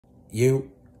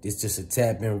This just a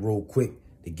tap in real quick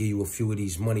to give you a few of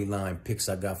these money line picks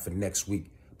I got for next week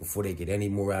before they get any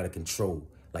more out of control.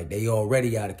 Like, they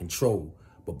already out of control,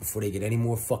 but before they get any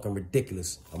more fucking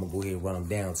ridiculous, I'm gonna go ahead and run them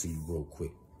down to you real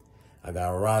quick. I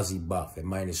got Rozzy Buff at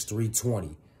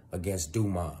 -320 against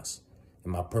Dumas.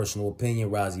 In my personal opinion,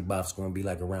 Rozzy Buff's gonna be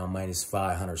like around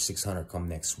 -500, 600 come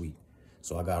next week.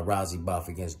 So I got Rozzy Buff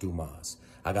against Dumas.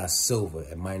 I got Silva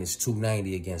at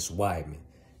 -290 against Weidman.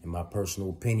 In my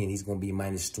personal opinion, he's going to be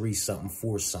 -3 something,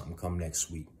 4 something come next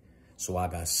week. So I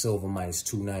got Silva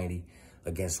 -290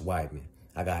 against Weidman.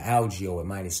 I got Algio at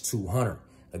 -200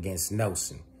 against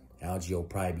Nelson. Algio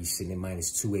probably be sitting at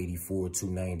 -284,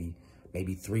 290,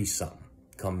 maybe 3 something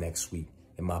come next week,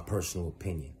 in my personal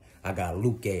opinion. I got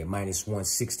Luke at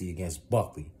 -160 against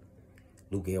Buckley.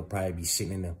 Luke will probably be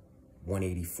sitting in the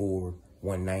 184,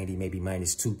 190, maybe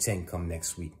 -210 come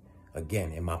next week.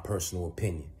 Again, in my personal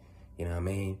opinion. You know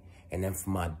what I mean? And then for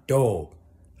my dog,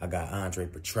 I got Andre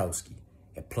Petrowski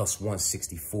at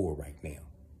 +164 right now.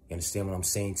 You understand what I'm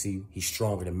saying to you? He's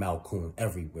stronger than Malkoun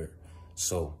everywhere.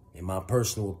 So, in my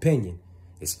personal opinion,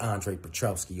 it's Andre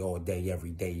Petrowski all day,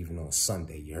 every day, even on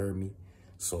Sunday. You heard me?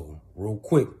 So, real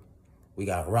quick, we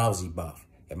got Rozzy Buff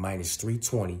at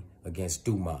 -320 against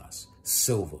Dumas.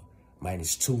 Silva,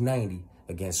 -290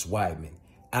 against Weidman.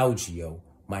 Algio,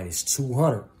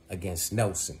 -200 against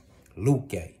Nelson.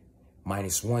 Luque,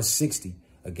 -160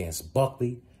 against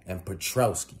Buckley, and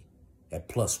Petrowski at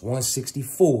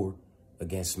 +164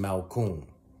 against Malkoun.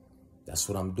 That's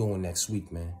what I'm doing next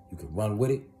week, man. You can run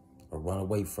with it or run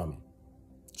away from it.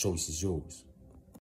 Choice is yours.